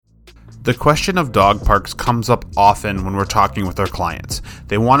The question of dog parks comes up often when we're talking with our clients.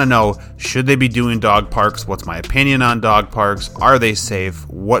 They want to know, should they be doing dog parks? What's my opinion on dog parks? Are they safe?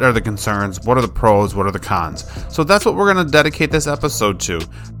 What are the concerns? What are the pros? What are the cons? So that's what we're going to dedicate this episode to.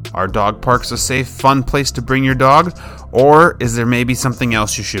 Are dog parks a safe, fun place to bring your dog? Or is there maybe something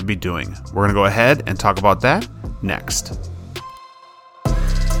else you should be doing? We're going to go ahead and talk about that next.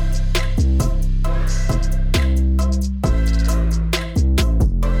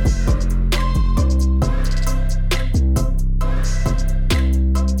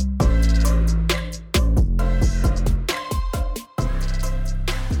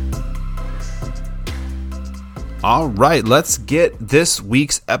 All right, let's get this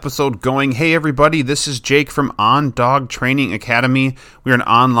week's episode going. Hey everybody, this is Jake from On Dog Training Academy. We are an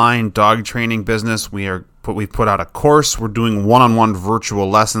online dog training business. We've put out a course. We're doing one-on-one virtual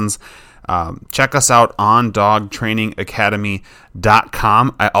lessons. Check us out on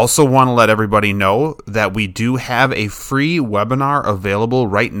dogtrainingacademy.com. I also want to let everybody know that we do have a free webinar available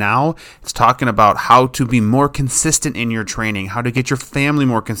right now. It's talking about how to be more consistent in your training, how to get your family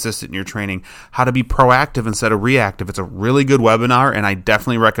more consistent in your training, how to be proactive instead of reactive. It's a really good webinar, and I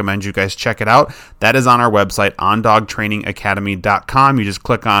definitely recommend you guys check it out. That is on our website, on dogtrainingacademy.com. You just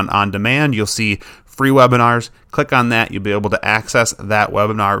click on demand. You'll see free webinars. Click on that. You'll be able to access that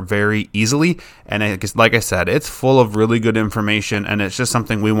webinar very easily. And like I said, it's full of really good information, and it's just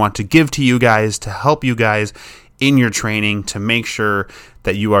something we want to give to you guys to help you guys in your training to make sure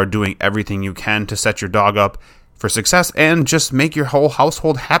that you are doing everything you can to set your dog up for success and just make your whole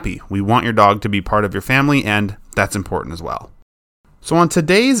household happy. We want your dog to be part of your family, and that's important as well. So on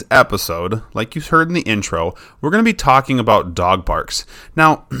today's episode, like you heard in the intro, we're going to be talking about dog parks.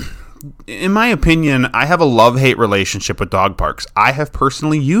 Now, in my opinion, I have a love-hate relationship with dog parks. I have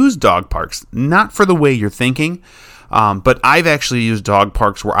personally used dog parks, not for the way you're thinking, but I've actually used dog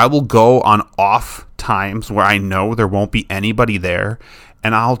parks where I will go on off times where I know there won't be anybody there,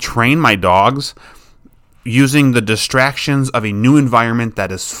 and I'll train my dogs using the distractions of a new environment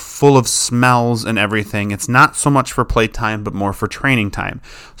that is full of smells and everything. It's not so much for playtime, but more for training time.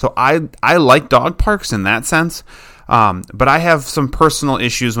 So I like dog parks in that sense. But I have some personal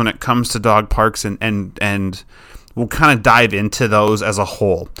issues when it comes to dog parks, and we'll kind of dive into those as a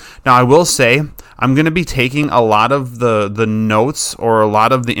whole. Now, I will say I'm going to be taking a lot of the notes or a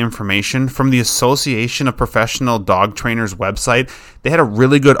lot of the information from the Association of Professional Dog Trainers website. They had a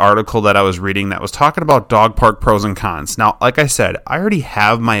really good article that I was reading that was talking about dog park pros and cons. Now, like I said, I already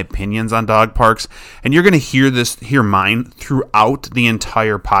have my opinions on dog parks, and you're going to hear mine throughout the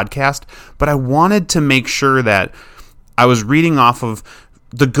entire podcast, but I wanted to make sure that I was reading off of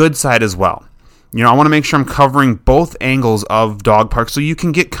the good side as well. You know, I want to make sure I'm covering both angles of dog parks so you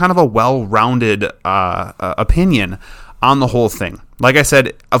can get kind of a well-rounded opinion on the whole thing. Like I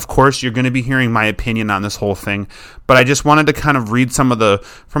said, of course, you're going to be hearing my opinion on this whole thing, but I just wanted to kind of read some of the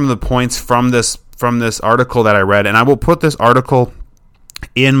points from this article that I read, and I will put this article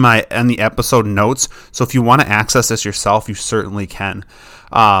in the episode notes. So if you want to access this yourself, you certainly can.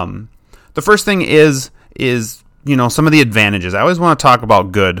 The first thing is some of the advantages. I always want to talk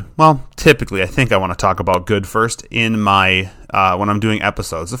about good. Well, typically, I think I want to talk about good first in my when I'm doing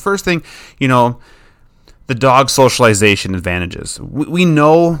episodes. The first thing, the dog socialization advantages. We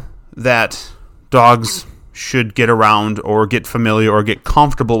know that dogs should get around or get familiar or get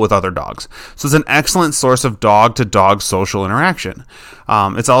comfortable with other dogs. So it's an excellent source of dog-to-dog social interaction.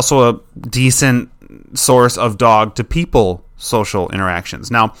 It's also a decent source of dog-to-people social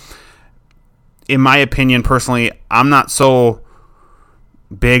interactions. Now, in my opinion, personally, I'm not so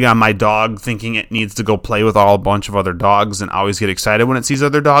big on my dog thinking it needs to go play with a bunch of other dogs and always get excited when it sees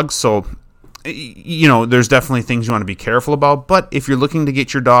other dogs. So, there's definitely things you want to be careful about. But if you're looking to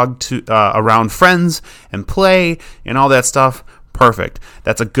get your dog to around friends and play and all that stuff, perfect.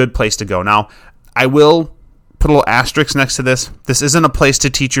 That's a good place to go. Now, I will put a little asterisk next to this. This isn't a place to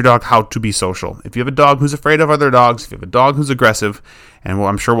teach your dog how to be social. If you have a dog who's afraid of other dogs, if you have a dog who's aggressive, and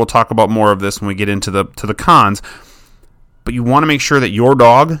I'm sure we'll talk about more of this when we get into the cons, but you want to make sure that your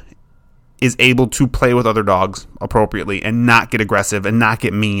dog is able to play with other dogs appropriately and not get aggressive and not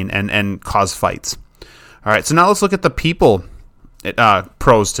get mean and cause fights. All right, so now let's look at the people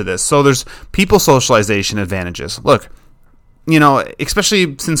pros to this. So there's people socialization advantages. Look,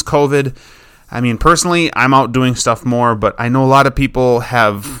 especially since COVID, I mean, personally, I'm out doing stuff more, but I know a lot of people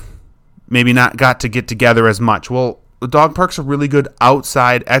have maybe not got to get together as much. Well, the dog park's a really good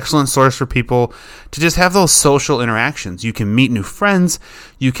outside, excellent source for people to just have those social interactions. You can meet new friends.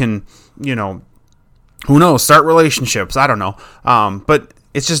 You can, who knows, start relationships. I don't know. But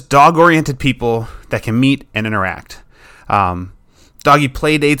it's just dog-oriented people that can meet and interact. Doggy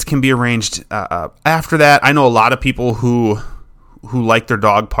play dates can be arranged after that. I know a lot of people who like their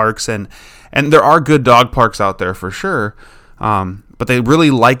dog parks, and there are good dog parks out there for sure, but they really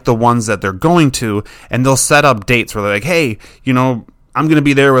like the ones that they're going to, and they'll set up dates where they're like, hey, I'm going to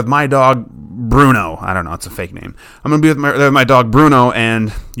be there with my dog Bruno. I don't know, it's a fake name. I'm going to be there with my dog Bruno,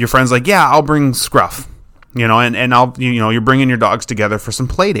 and your friend's like, yeah, I'll bring Scruff. And I'll, you're bringing your dogs together for some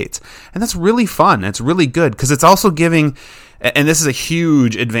play dates. And that's really fun. It's really good because it's also giving, and this is a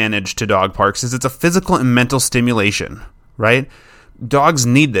huge advantage to dog parks, is it's a physical and mental stimulation, right? Dogs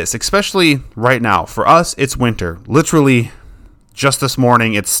need this, especially right now. For us, it's winter. Literally, just this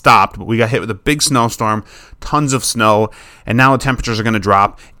morning, it stopped, but we got hit with a big snowstorm, tons of snow, and now the temperatures are going to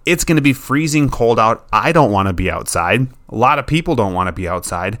drop. It's going to be freezing cold out. I don't want to be outside. A lot of people don't want to be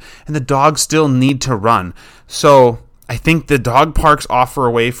outside, and the dogs still need to run. So I think the dog parks offer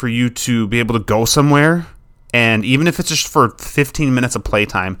a way for you to be able to go somewhere, and even if it's just for 15 minutes of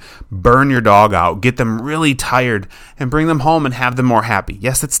playtime, burn your dog out, get them really tired, and bring them home and have them more happy.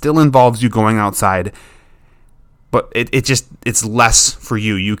 Yes, it still involves you going outside, but it's less for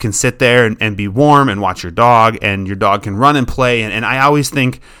you. You can sit there and be warm and watch your dog, and your dog can run and play. And I always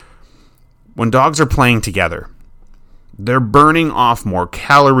think when dogs are playing together, they're burning off more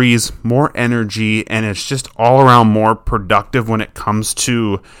calories, more energy, and it's just all around more productive when it comes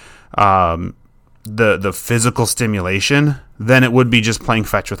to the physical stimulation than it would be just playing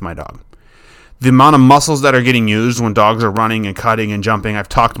fetch with my dog. The amount of muscles that are getting used when dogs are running and cutting and jumping, I've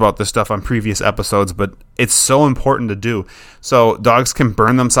talked about this stuff on previous episodes, but it's so important to do. So dogs can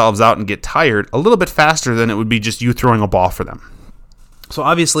burn themselves out and get tired a little bit faster than it would be just you throwing a ball for them. So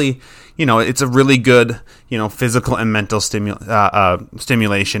obviously, it's a really good, physical and mental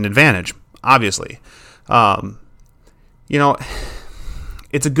stimulation advantage, obviously.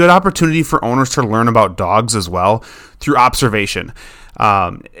 It's a good opportunity for owners to learn about dogs as well through observation.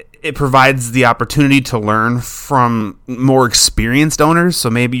 It provides the opportunity to learn from more experienced owners. So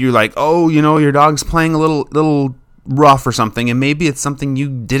maybe you're like, oh, your dog's playing a little rough or something, and maybe it's something you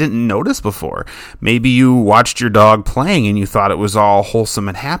didn't notice before. Maybe you watched your dog playing and you thought it was all wholesome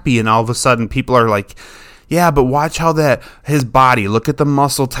and happy, and all of a sudden people are like, yeah, but watch how his body, look at the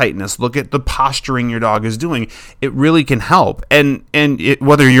muscle tightness, look at the posturing your dog is doing. It really can help. And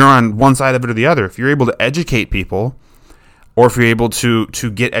whether you're on one side of it or the other, if you're able to educate people, or if you're able to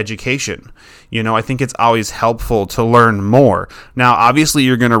get education, I think it's always helpful to learn more. Now, obviously,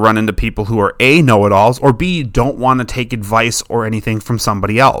 you're going to run into people who are A, know-it-alls, or B, don't want to take advice or anything from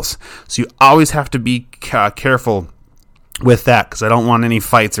somebody else. So you always have to be careful with that, because I don't want any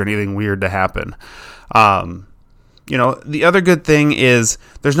fights or anything weird to happen. The other good thing is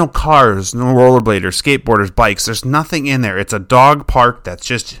there's no cars, no rollerbladers, skateboarders, bikes. There's nothing in there. It's a dog park that's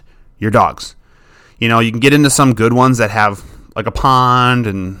just your dogs. You can get into some good ones that have like a pond,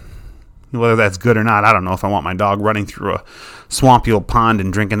 and whether that's good or not, I don't know if I want my dog running through a swampy old pond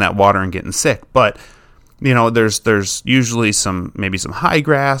and drinking that water and getting sick. But, there's usually maybe some high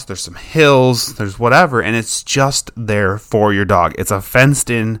grass, there's some hills, there's whatever, and it's just there for your dog. It's a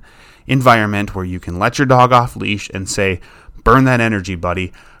fenced-in environment where you can let your dog off leash and say, burn that energy,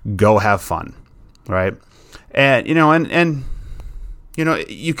 buddy, go have fun, right? And,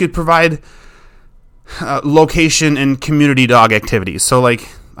 you could provide location and community dog activities. So like,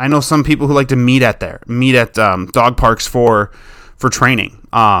 I know some people who like to meet at dog parks for training.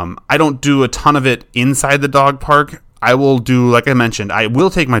 I don't do a ton of it inside the dog park. I will do, like I mentioned, I will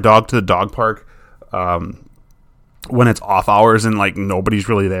take my dog to the dog park when it's off hours and like nobody's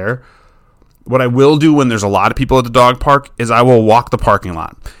really there. What I will do when there's a lot of people at the dog park is I will walk the parking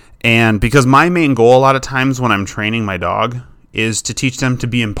lot. And because my main goal a lot of times when I'm training my dog is to teach them to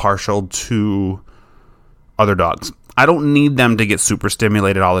be impartial to other dogs. I don't need them to get super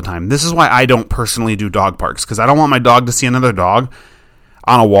stimulated all the time. This is why I don't personally do dog parks, because I don't want my dog to see another dog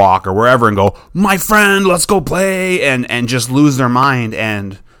on a walk or wherever and go, my friend, let's go play, and just lose their mind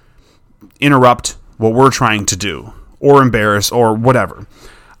and interrupt what we're trying to do or embarrass or whatever.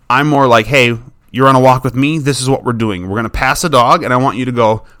 I'm more like, hey, you're on a walk with me. This is what we're doing. We're going to pass a dog, and I want you to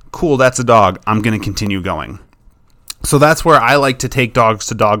go, cool, that's a dog. I'm going to continue going. So that's where I like to take dogs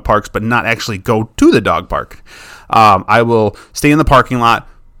to dog parks, but not actually go to the dog park. I will stay in the parking lot,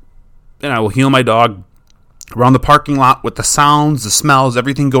 and I will heel my dog around the parking lot with the sounds, the smells,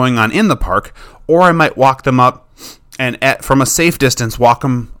 everything going on in the park, or I might walk them up and from a safe distance, walk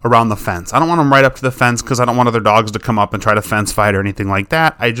them around the fence. I don't want them right up to the fence because I don't want other dogs to come up and try to fence fight or anything like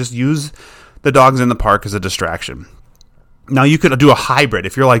that. I just use the dogs in the park as a distraction. Now, you could do a hybrid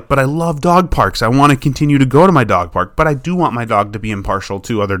if you're like, but I love dog parks. I want to continue to go to my dog park, but I do want my dog to be impartial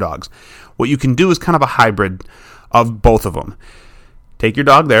to other dogs. What you can do is kind of a hybrid of both of them. take your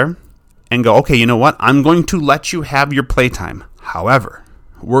dog there and go, okay, you know what? I'm going to let you have your playtime. However,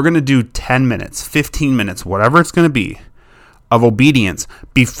 we're going to do 10 minutes, 15 minutes, whatever it's going to be, of obedience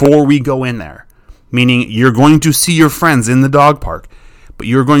before we go in there. Meaning you're going to see your friends in the dog park, but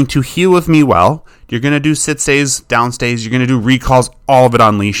you're going to heel with me well. You're going to do sit stays, down stays. You're going to do recalls, all of it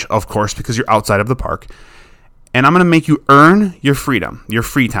on leash, of course, because you're outside of the park. And I'm going to make you earn your freedom, your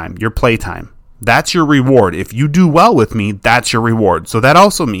free time, your playtime. That's your reward. If you do well with me, that's your reward. So that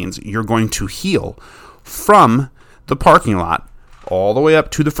also means you're going to heel from the parking lot all the way up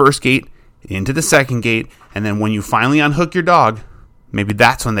to the first gate, into the second gate, and then when you finally unhook your dog, maybe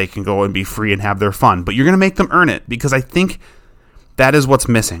that's when they can go and be free and have their fun. But you're going to make them earn it, because I think that is what's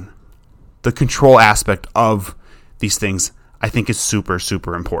missing. The control aspect of these things, I think, is super,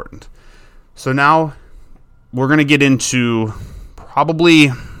 super important. So now we're going to get into probably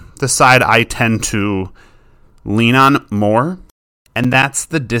the side I tend to lean on more, and that's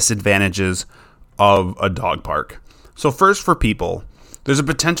the disadvantages of a dog park. So first, for people, there's a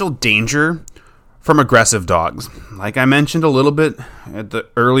potential danger from aggressive dogs. Like I mentioned a little bit at the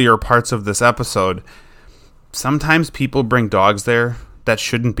earlier parts of this episode, sometimes people bring dogs there that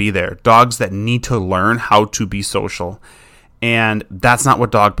shouldn't be there. Dogs that need to learn how to be social. And that's not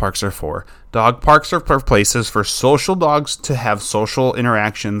what dog parks are for. Dog parks are for places for social dogs to have social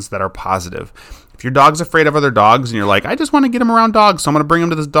interactions that are positive. If your dog's afraid of other dogs and you're like, I just want to get him around dogs, so I'm going to bring him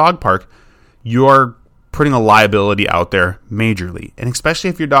to this dog park, you're putting a liability out there majorly. And especially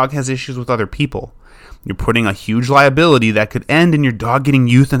if your dog has issues with other people, you're putting a huge liability that could end in your dog getting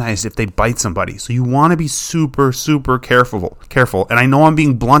euthanized if they bite somebody. So you want to be super, super careful. And I know I'm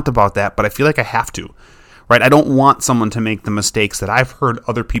being blunt about that, but I feel like I have to, right? I don't want someone to make the mistakes that I've heard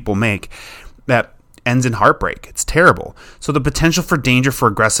other people make that ends in heartbreak. It's terrible. So the potential for danger for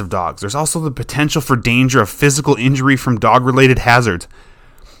aggressive dogs. There's also the potential for danger of physical injury from dog-related hazards.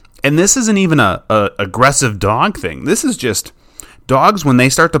 And this isn't even a aggressive dog thing. This is just dogs, when they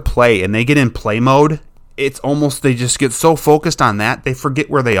start to play and they get in play mode, it's almost they just get so focused on that, they forget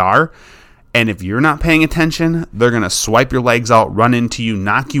where they are. And if you're not paying attention, they're going to swipe your legs out, run into you,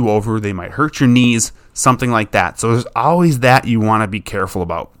 knock you over. They might hurt your knees, something like that. So there's always that you want to be careful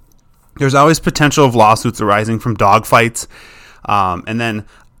about. There's always potential of lawsuits arising from dog fights. And then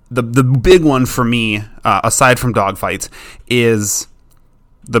the big one for me, aside from dog fights, is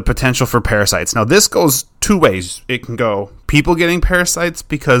the potential for parasites. Now, this goes two ways. It can go people getting parasites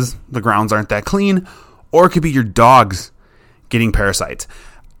because the grounds aren't that clean, or it could be your dogs getting parasites.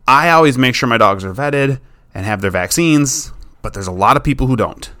 I always make sure my dogs are vetted and have their vaccines, but there's a lot of people who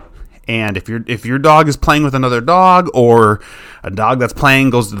don't. And if your dog is playing with another dog, or a dog that's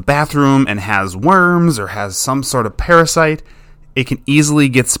playing goes to the bathroom and has worms or has some sort of parasite, it can easily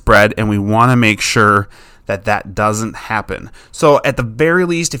get spread, and we want to make sure that doesn't happen. So at the very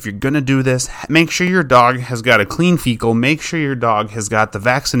least, if you're going to do this, make sure your dog has got a clean fecal. Make sure your dog has got the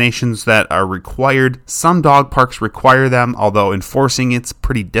vaccinations that are required. Some dog parks require them, although enforcing it's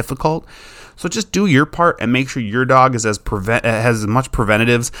pretty difficult. So just do your part and make sure your dog is has as much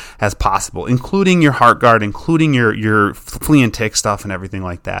preventatives as possible, including your heart guard, including your flea and tick stuff and everything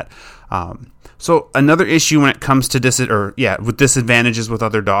like that. So another issue when it comes to with disadvantages with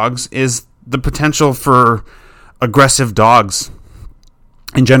other dogs is the potential for aggressive dogs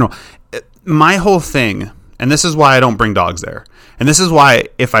in general. My whole thing, and this is why I don't bring dogs there, and this is why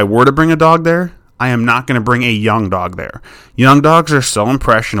if I were to bring a dog there, I am not going to bring a young dog there. Young dogs are so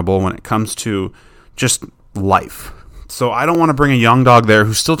impressionable when it comes to just life. So I don't want to bring a young dog there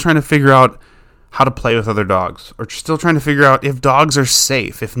who's still trying to figure out how to play with other dogs, or still trying to figure out if dogs are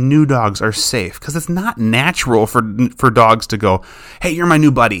safe, if new dogs are safe, because it's not natural for dogs to go, hey, you're my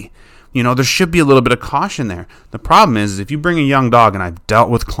new buddy. You know, there should be a little bit of caution there. The problem is if you bring a young dog, and I've dealt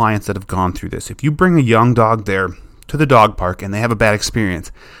with clients that have gone through this, if you bring a young dog there to the dog park and they have a bad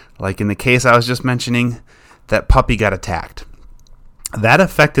experience, like in the case I was just mentioning, that puppy got attacked. That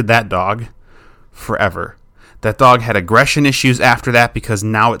affected that dog forever. That dog had aggression issues after that because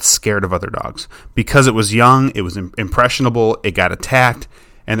now it's scared of other dogs. Because it was young, it was impressionable, it got attacked,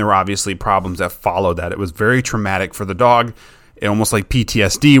 and there were obviously problems that followed that. It was very traumatic for the dog, almost like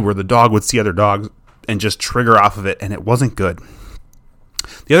PTSD, where the dog would see other dogs and just trigger off of it, and it wasn't good.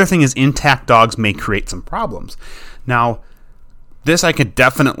 The other thing is intact dogs may create some problems. Now, this I could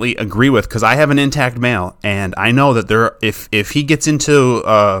definitely agree with because I have an intact male, and I know that if he gets into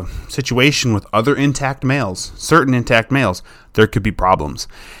a situation with other intact males, certain intact males, there could be problems.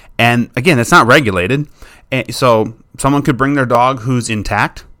 And again, it's not regulated. So someone could bring their dog who's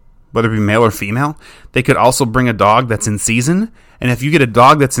intact, whether it be male or female. They could also bring a dog that's in season. And if you get a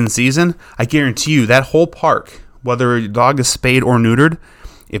dog that's in season, I guarantee you that whole park whether your dog is spayed or neutered,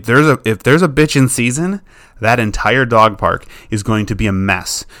 if there's a bitch in season, that entire dog park is going to be a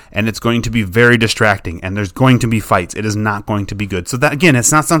mess, and it's going to be very distracting, and there's going to be fights. It is not going to be good. So that, again,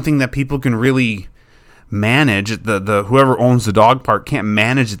 it's not something that people can really manage. The whoever owns the dog park can't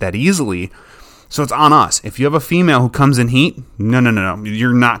manage it that easily. So it's on us. If you have a female who comes in heat, no.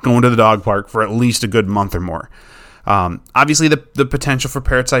 You're not going to the dog park for at least a good month or more. Obviously, the potential for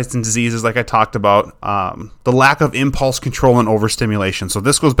parasites and diseases, like I talked about, the lack of impulse control and overstimulation. So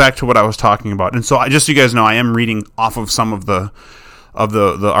this goes back to what I was talking about. And so, just so you guys know, I am reading off of some of the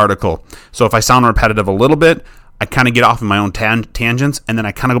article. So if I sound repetitive a little bit, I kind of get off in my own tangents, and then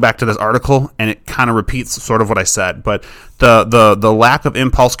I kind of go back to this article, and it kind of repeats sort of what I said. But the lack of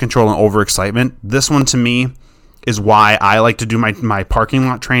impulse control and overexcitement, this one to me is why I like to do my parking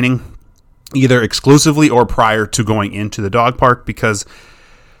lot training either exclusively or prior to going into the dog park, because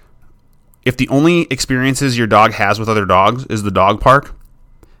if the only experiences your dog has with other dogs is the dog park,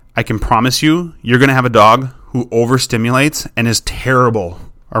 I can promise you're going to have a dog who overstimulates and is terrible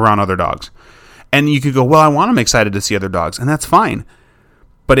around other dogs. And you could go, well, I want them excited to see other dogs, and that's fine.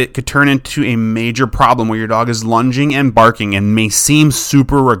 But it could turn into a major problem where your dog is lunging and barking and may seem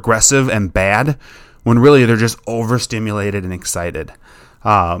super aggressive and bad when really they're just overstimulated and excited.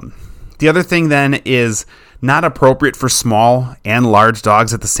 The other thing then is not appropriate for small and large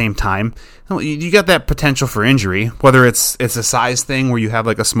dogs at the same time. You got that potential for injury, whether it's a size thing where you have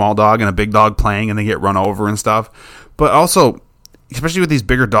like a small dog and a big dog playing and they get run over and stuff. But also, especially with these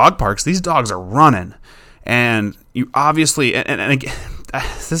bigger dog parks, these dogs are running. And you obviously, and again,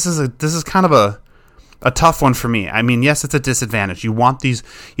 this is kind of a tough one for me. I mean, yes, it's a disadvantage. You don't want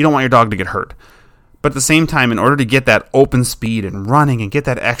your dog to get hurt. But at the same time, in order to get that open speed and running and get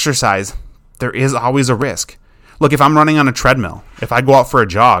that exercise, there is always a risk. Look, if I'm running on a treadmill, if I go out for a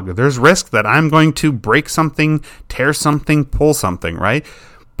jog, there's risk that I'm going to break something, tear something, pull something, right?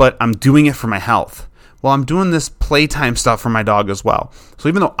 But I'm doing it for my health. Well, I'm doing this playtime stuff for my dog as well. So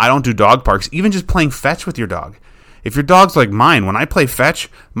even though I don't do dog parks, even just playing fetch with your dog, if your dog's like mine, when I play fetch,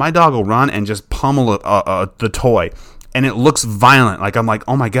 my dog will run and just pummel the toy. And it looks violent. Like, I'm like,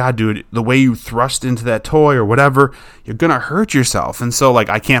 oh my God, dude, the way you thrust into that toy or whatever, you're going to hurt yourself. And so, like,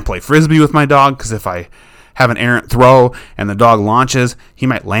 I can't play Frisbee with my dog because if I have an errant throw and the dog launches, he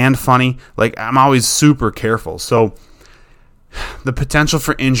might land funny. Like, I'm always super careful. So the potential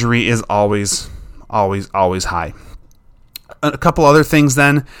for injury is always high. A couple other things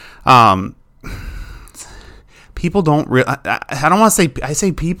then. People don't I don't want to say, I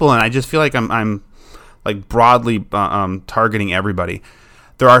say people, and I just feel like I'm like broadly targeting everybody.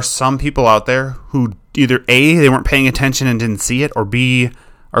 There are some people out there who either A, they weren't paying attention and didn't see it, or B,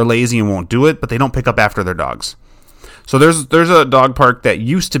 are lazy and won't do it, but they don't pick up after their dogs. So there's a dog park that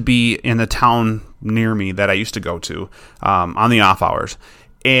used to be in the town near me that I used to go to on the off hours.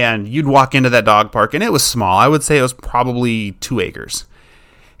 And you'd walk into that dog park, and it was small. I would say it was probably 2 acres.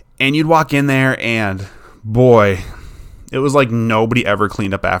 And you'd walk in there, and boy, it was like nobody ever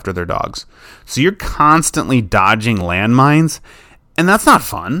cleaned up after their dogs. So you're constantly dodging landmines, and that's not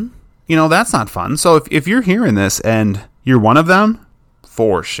fun. That's not fun. So if you're hearing this and you're one of them,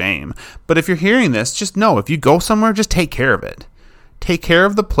 for shame. But if you're hearing this, just know, if you go somewhere, just take care of it. Take care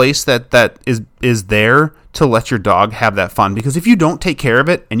of the place that is there to let your dog have that fun. Because if you don't take care of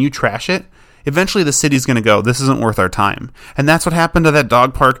it and you trash it, eventually the city's going to go, this isn't worth our time. And that's what happened to that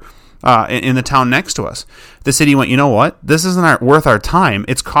dog park in the town next to us. The city went, you know what? This isn't worth our time.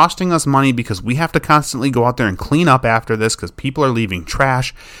 It's costing us money because we have to constantly go out there and clean up after this because people are leaving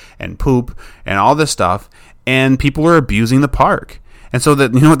trash and poop and all this stuff. And people are abusing the park. And so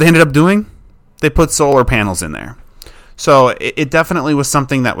that, what they ended up doing? They put solar panels in there. So it definitely was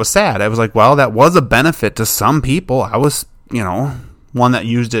something that was sad. I was like, well, that was a benefit to some people. I was, one that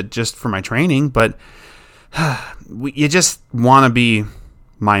used it just for my training, but you just want to be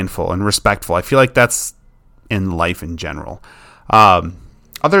mindful and respectful. I feel like that's in life in general. Other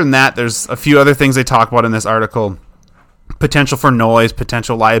than that, there's a few other things they talk about in this article. Potential for noise,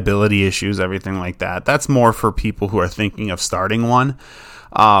 potential liability issues, everything like that. That's more for people who are thinking of starting one.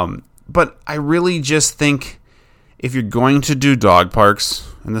 But I really just think if you're going to do dog parks,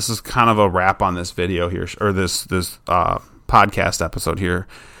 and this is kind of a wrap on this video here, or this podcast episode here,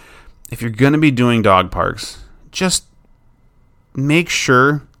 if you're going to be doing dog parks, just make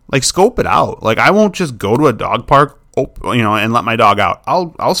sure, scope it out. I won't just go to a dog park, and let my dog out.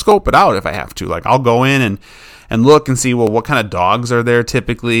 I'll scope it out if I have to. I'll go in and look and see, well, what kind of dogs are there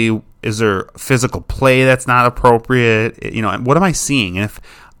typically? Is there physical play that's not appropriate? What am I seeing? And if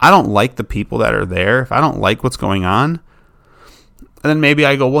I don't like the people that are there, if I don't like what's going on, And then maybe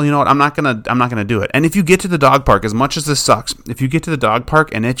I go, well, you know what? I'm not gonna do it. And if you get to the dog park, as much as this sucks, if you get to the dog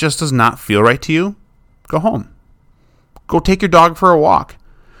park and it just does not feel right to you, go home. Go take your dog for a walk.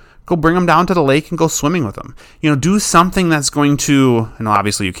 Go bring them down to the lake and go swimming with them. Do something that's going to, and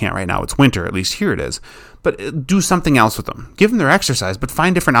obviously you can't right now. It's winter, at least here it is. But do something else with them. Give them their exercise, but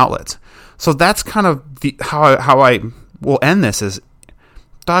find different outlets. So that's kind of how I will end this is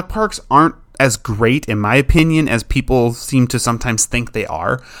dog parks aren't as great, in my opinion, as people seem to sometimes think they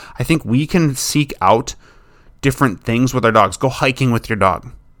are. I think we can seek out different things with our dogs. Go hiking with your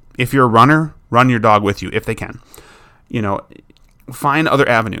dog. If you're a runner, run your dog with you if they can. Find other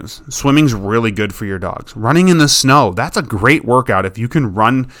avenues. Swimming's really good for your dogs. Running in the snow, that's a great workout. If you can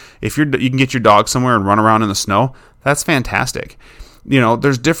run, you can get your dog somewhere and run around in the snow, that's fantastic.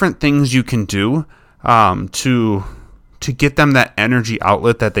 There's different things you can do to get them that energy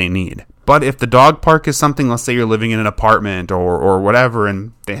outlet that they need. But if the dog park is something, let's say you're living in an apartment or whatever,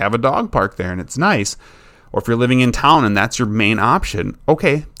 and they have a dog park there and it's nice, or if you're living in town and that's your main option,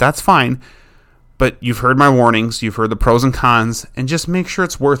 okay, that's fine. But you've heard my warnings, you've heard the pros and cons, and just make sure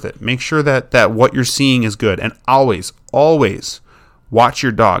it's worth it. Make sure that what you're seeing is good. And always, always watch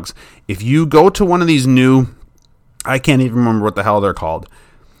your dogs. If you go to one of these new, I can't even remember what the hell they're called,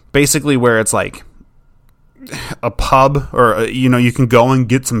 basically where it's like a pub or, you can go and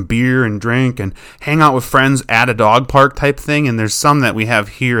get some beer and drink and hang out with friends at a dog park type thing. And there's some that we have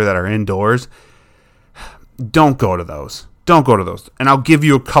here that are indoors. Don't go to those. Don't go to those. And I'll give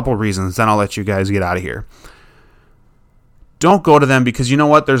you a couple reasons, then I'll let you guys get out of here. Don't go to them because you know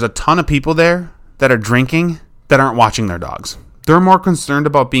what? There's a ton of people there that are drinking that aren't watching their dogs. They're more concerned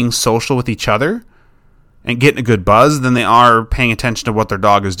about being social with each other and getting a good buzz than they are paying attention to what their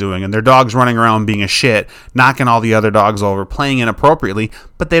dog is doing. And their dog's running around being a shit, knocking all the other dogs over, playing inappropriately,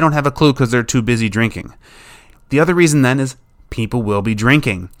 but they don't have a clue because they're too busy drinking. The other reason then is people will be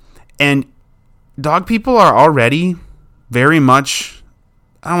drinking. And dog people are already very much,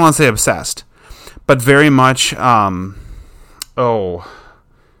 I don't want to say obsessed, but very much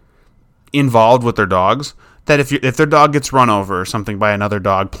involved with their dogs. That if their dog gets run over or something by another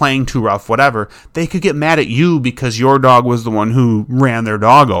dog, playing too rough, whatever, they could get mad at you because your dog was the one who ran their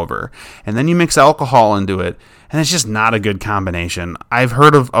dog over. And then you mix alcohol into it, and it's just not a good combination. I've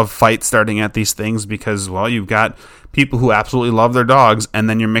heard of fights starting at these things because, well, you've got people who absolutely love their dogs, and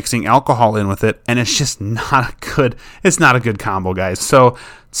then you're mixing alcohol in with it, and it's just not a good combo, guys. So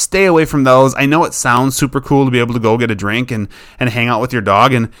stay away from those. I know it sounds super cool to be able to go get a drink and hang out with your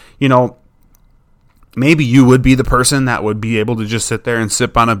dog, and, maybe you would be the person that would be able to just sit there and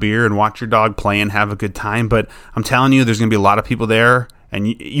sip on a beer and watch your dog play and have a good time. But I'm telling you, there's going to be a lot of people there, and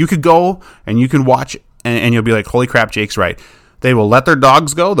you could go and you can watch, and you'll be like, holy crap, Jake's right. They will let their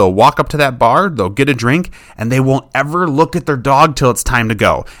dogs go. They'll walk up to that bar. They'll get a drink, and they won't ever look at their dog till it's time to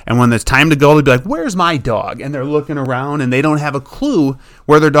go. And when it's time to go, they'll be like, where's my dog? And they're looking around, and they don't have a clue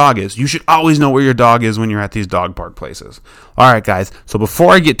where their dog is. You should always know where your dog is when you're at these dog park places. All right, guys. So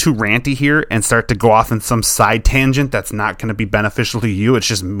before I get too ranty here and start to go off in some side tangent that's not going to be beneficial to you, it's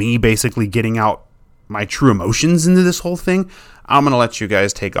just me basically getting out my true emotions into this whole thing, I'm going to let you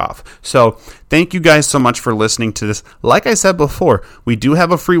guys take off. So thank you guys so much for listening to this. Like I said before, we do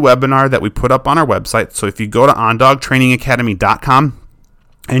have a free webinar that we put up on our website. So if you go to ondogtrainingacademy.com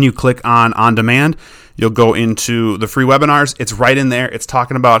and you click on demand, you'll go into the free webinars. It's right in there. It's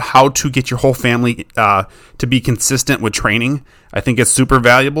talking about how to get your whole family to be consistent with training. I think it's super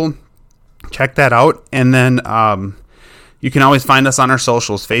valuable. Check that out. And then you can always find us on our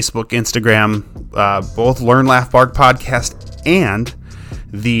socials, Facebook, Instagram, both Learn, Laugh, Bark podcast and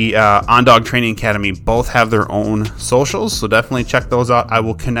the On Dog Training Academy both have their own socials. So definitely check those out. I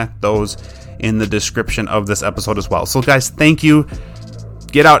will connect those in the description of this episode as well. So guys, thank you.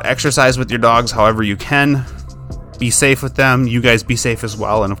 Get out, exercise with your dogs however you can. Be safe with them. You guys be safe as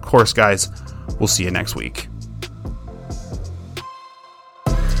well. And of course, guys, we'll see you next week.